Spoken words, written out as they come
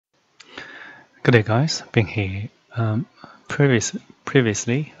Good day, guys. Being here.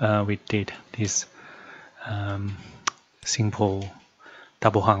 Previously, we did this simple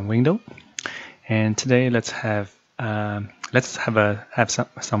double hung window, and today let's have some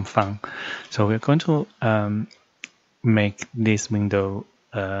fun. So we're going to make this window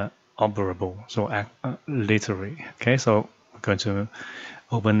operable, so literally. Okay, so we're going to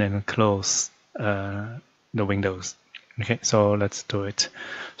open and close the windows. Okay, so let's do it.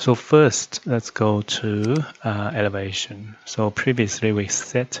 So first, let's go to elevation. So previously we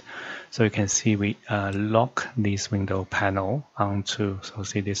set, so you can see we lock this window panel onto, so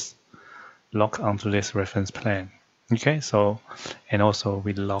see this lock onto this reference plane. Okay, so, and also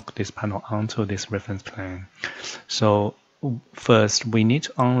we lock this panel onto this reference plane. So first we need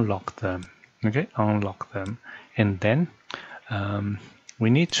to unlock them. Okay, unlock them, and then we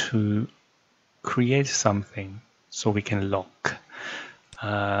need to create something so we can lock.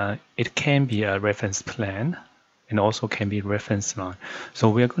 It can be a reference plane and also can be reference line. So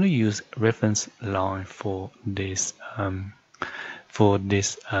we are going to use reference line for this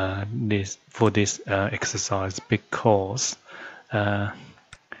exercise because I'll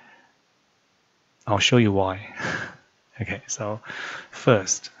show you why. Okay, so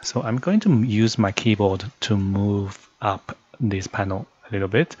first, so I'm going to use my keyboard to move up this panel a little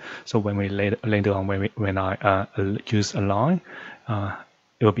bit. So when we later on when I use a line,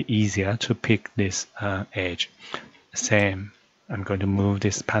 it will be easier to pick this edge. Same, I'm going to move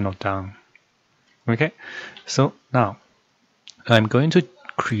this panel down. Okay, so now I'm going to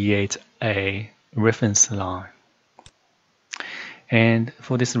create a reference line. And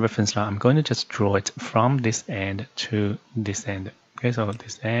for this reference line, I'm going to just draw it from this end to this end. Okay, so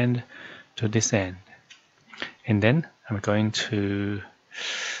this end to this end. And then I'm going to,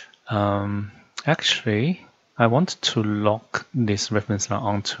 actually, I want to lock this reference line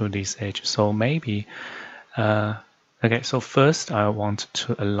onto this edge. So maybe, okay, so first I want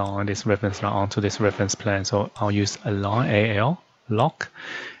to align this reference line onto this reference plane. So I'll use align AL, lock,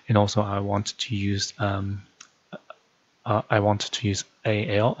 and also I want to use AL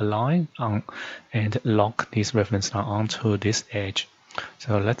align and lock this reference line onto this edge.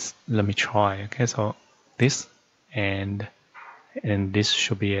 So let me try. Okay, so this and this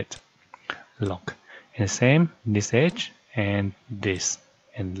should be it. Lock, and same this edge and this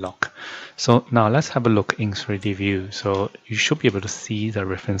and lock. So now let's have a look in 3D view. So you should be able to see the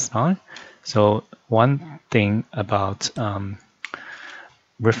reference line. So one thing about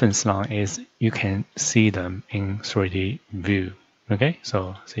reference line is you can see them in 3D view. Okay,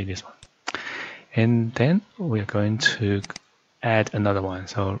 so see this one. And then we're going to add another one.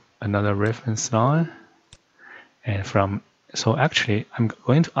 So another reference line. And so actually I'm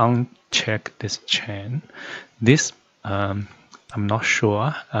going to uncheck this chain. This, I'm not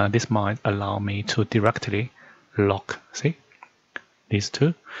sure, this might allow me to directly lock, see? These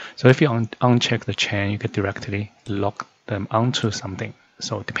two. So if you uncheck the chain, you can directly lock them onto something.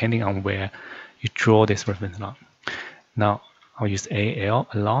 So depending on where you draw this reference line. Now I'll use AL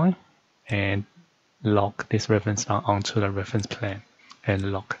align and lock this reference line onto the reference plane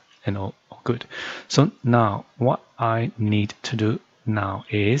and lock, and all good. So now what I need to do now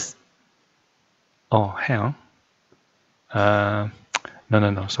is, oh, hang on.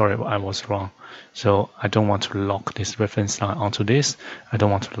 No, sorry, I was wrong. So I don't want to lock this reference line onto this. I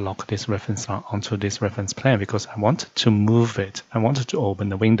don't want to lock this reference line onto this reference plane because I want to move it. I wanted to open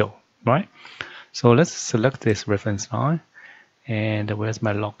the window, right? So let's select this reference line. And where's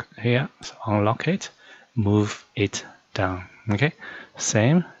my lock? Here. So unlock it, move it down. Okay,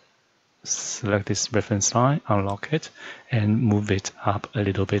 same. Select this reference line, unlock it, and move it up a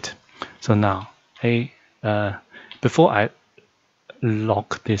little bit. So now, before I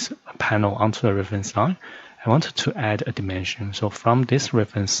lock this panel onto the reference line, I wanted to add a dimension. So from this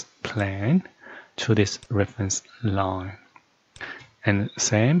reference plane to this reference line, and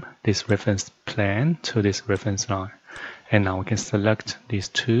same, this reference plane to this reference line. And now we can select these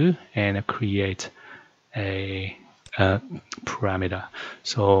two and create a parameter.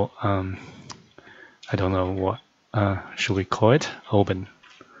 So I don't know what should we call it?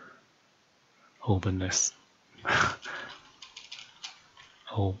 Openness.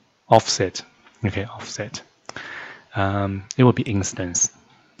 Oh, offset. Okay, offset. It will be instance.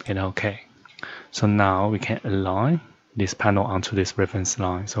 And okay. So now we can align this panel onto this reference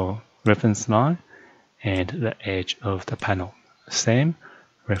line. So reference line and the edge of the panel. Same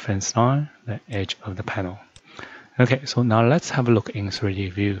reference line, the edge of the panel. Okay, so now let's have a look in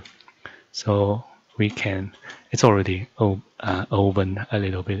 3D view. So we can, it's already open a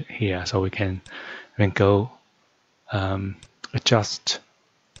little bit here, so we can go adjust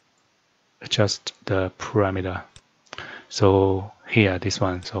adjust the parameter. So here, this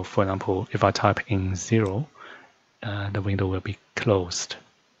one. So for example, if I type in 0, the window will be closed,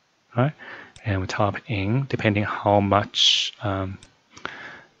 right? And we type in, depending how much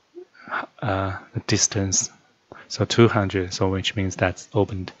the distance. So 200, so which means that's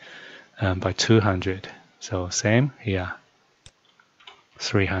opened by 200. So same here,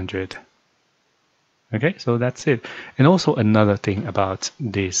 300. Okay, so that's it. And also another thing about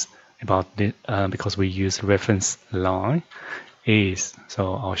this, because we use reference line, is,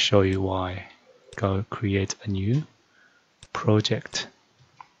 so I'll show you why. Go create a new project,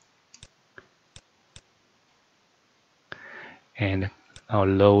 and I'll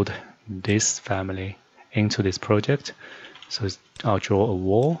load this family into this project. So I'll draw a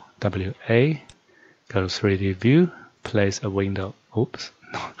wall, WA, go to 3D view, place a window. Oops,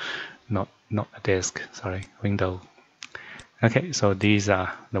 not a desk, sorry, window. Okay, so these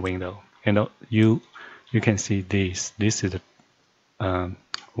are the window, and you can see this. This is the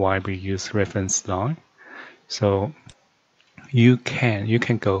why we use reference line. So you can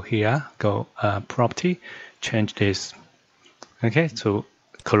go here, go property, change this, okay, to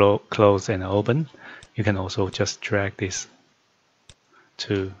close and open. You can also just drag this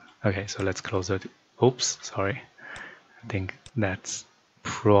to, okay, so let's close it. Oops, sorry, I think that's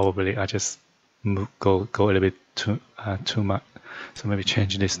probably I just go a little bit too much. So maybe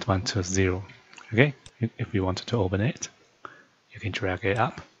change this one to 0. Okay, if you wanted to open it, you can drag it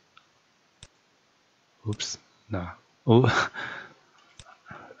up. Oops, no. Oh,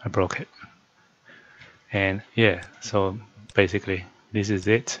 I broke it. And yeah, so basically this is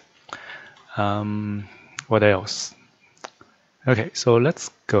it. What else? Okay, so let's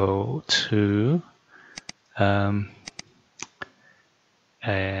go to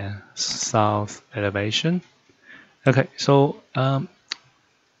south elevation. Okay, so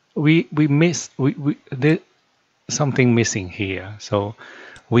there's something missing here. So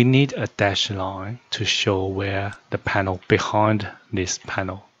we need a dashed line to show where the panel behind this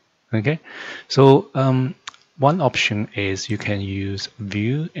panel. Okay, so one option is you can use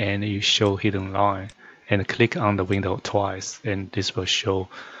view and you show hidden line and click on the window twice, and this will show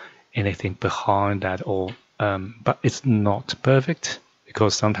anything behind that. Or but it's not perfect,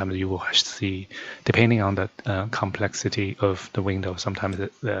 because sometimes you will see, depending on the complexity of the window, sometimes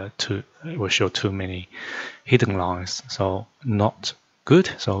it will show too many hidden lines, so not good.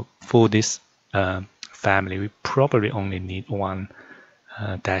 So for this family, we probably only need one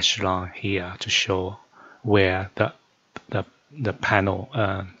dashed line here to show where the panel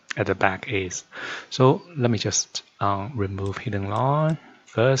at the back is. So let me just remove hidden line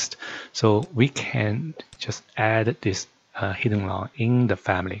first. So we can just add this hidden line in the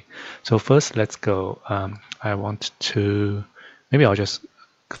family. So first, let's go. I want to, maybe I'll just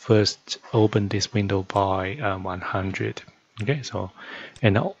first open this window by 100. Okay, so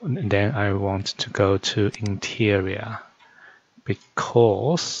and then I want to go to interior,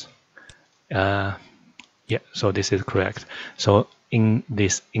 because yeah, so this is correct. So in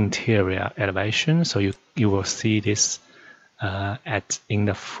this interior elevation, so you will see this in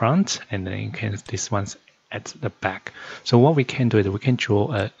the front, and then you can this one's at the back. So what we can do is we can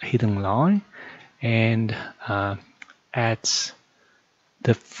draw a hidden line and at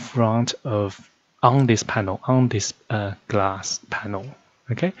the front of on this panel, on this glass panel.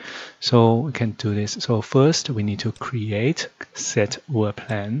 Okay, so we can do this. So first we need to create set world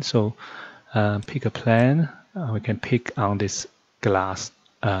plan. So pick a plan. We can pick on this glass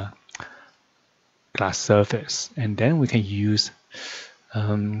surface, and then we can use.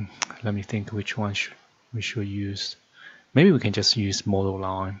 Let me think which one we should use. Maybe we can just use model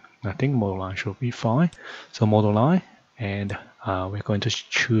line. I think model line should be fine. So model line, and we're going to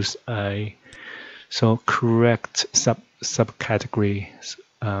choose a correct subcategory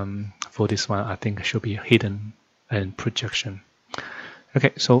for this one. I think it should be hidden and projection.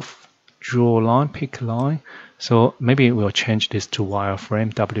 Okay, so draw line, pick line. So maybe we'll change this to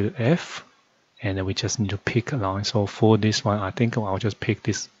wireframe WF, and then we just need to pick a line. So for this one, I think I'll just pick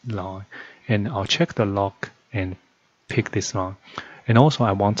this line, and I'll check the lock and pick this line. And also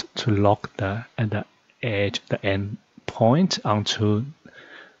I want to lock the edge, the end point onto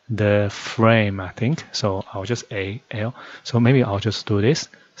the frame, I think. So I'll just AL. So maybe I'll just do this,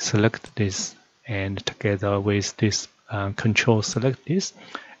 select this, and together with this control select this,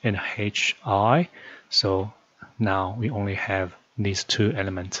 and HI. So now we only have these two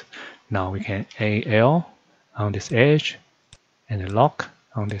elements. Now we can AL on this edge, and lock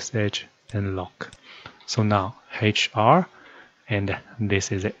on this edge, and lock. So now HR, and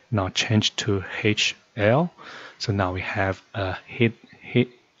this is it. Now change to HL. So now we have a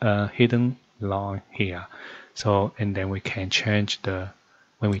a hidden line here. So, and then we can change the,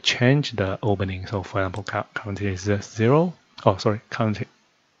 when we change the opening, so for example, count is 0. Oh, sorry, count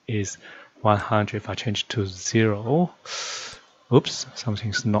is 100. If I change to 0, oops,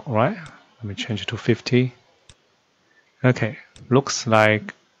 something's not right. Let me change it to 50. Okay, looks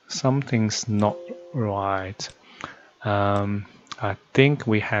like something's not right. I think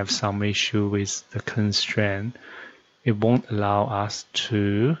we have some issue with the constraint. It won't allow us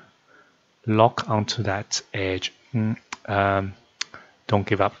to lock onto that edge. Don't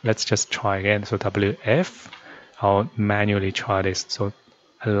give up. Let's just try again. So WF, I'll manually try this. So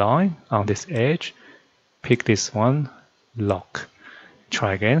align on this edge, pick this one, lock.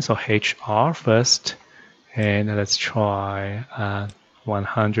 Try again. So HR first, and let's try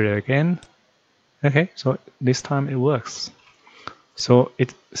 100 again. Okay, so this time it works. So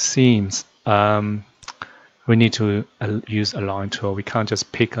it seems we need to use align tool. We can't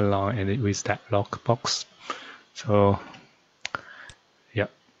just pick a line and use that lock box. So yeah,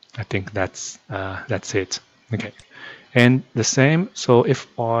 I think that's it. Okay, and the same. So if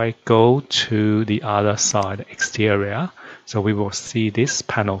I go to the other side, exterior, so we will see this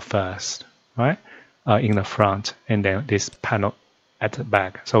panel first, right, in the front, and then this panel at the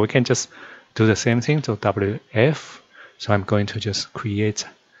back. So we can just do the same thing. So WF. So I'm going to just create.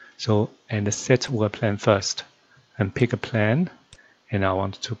 So, and set work plan first, and pick a plan, and I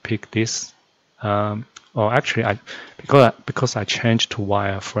want to pick this. Or actually, because I changed to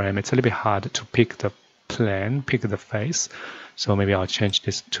wireframe, it's a little bit hard to pick the plan, pick the face. So maybe I'll change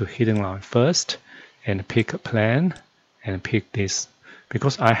this to hidden line first, and pick a plan, and pick this.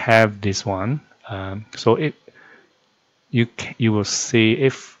 Because I have this one, so you will see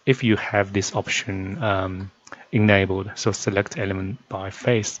if you have this option enabled, so select element by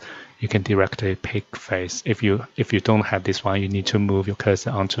face, you can directly pick face. If you don't have this one, you need to move your cursor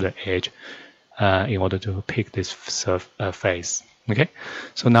onto the edge in order to pick this face. Okay,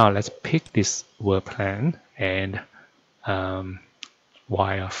 so now let's pick this work plan and wireframe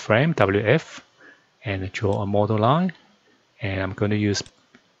WF and draw a model line, and I'm going to use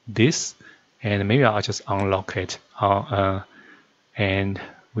this, and maybe I'll just unlock it, and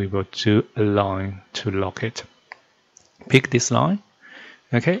we will do a line to lock it. Pick this line,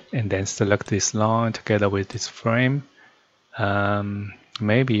 okay, and then select this line together with this frame,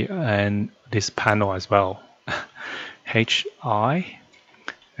 maybe, and this panel as well. HI,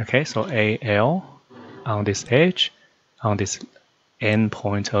 okay, so AL on this edge, on this end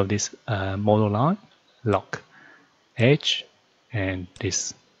point of this model line, lock, edge, and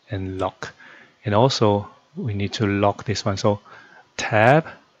this, and lock. And also we need to lock this one. So tab.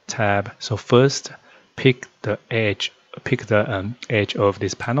 So first pick the edge. Pick the edge of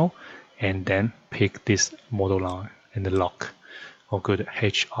this panel, and then pick this model line and the lock. Oh, good.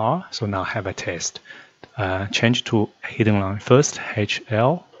 HR. So now have a test. Change to hidden line first.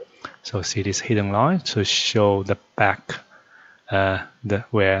 HL. So see this hidden line to show the back,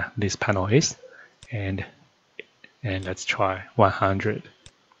 where this panel is, and let's try 100.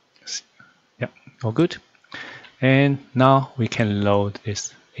 Yeah. All good. And now we can load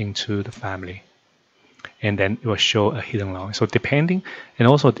this into the family, and then it will show a hidden line. So depending, and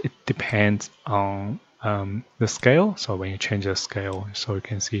also it depends on the scale. So when you change the scale, so you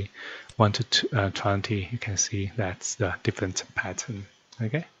can see 1 to 20, you can see that's the different pattern.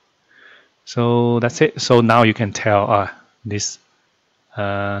 Okay, so that's it. So now you can tell this,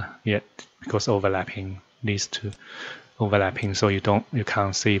 yeah, because overlapping, these two overlapping, so you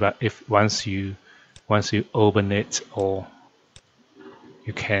can't see. But if once you open it, or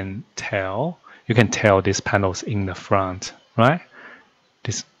you can tell this panel's in the front, right?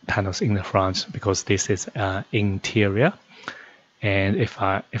 This panel's in the front because this is interior. And if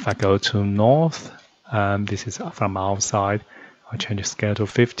I go to north, this is from outside. I'll change the scale to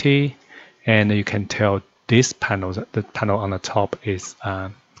 50, and you can tell this panel, the panel on the top, is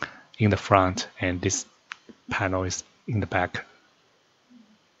in the front, and this panel is in the back.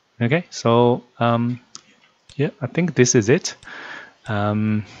 Okay, so yeah, I think this is it.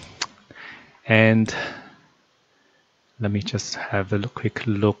 And let me just have a quick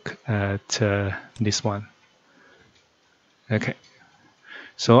look at this one. Okay,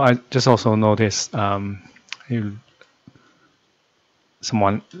 so I just also noticed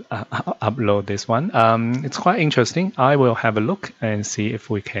someone upload this one. It's quite interesting. I will have a look and see if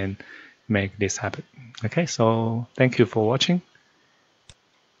we can make this happen. Okay, so thank you for watching.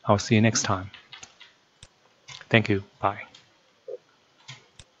 I'll see you next time. Thank you. Bye.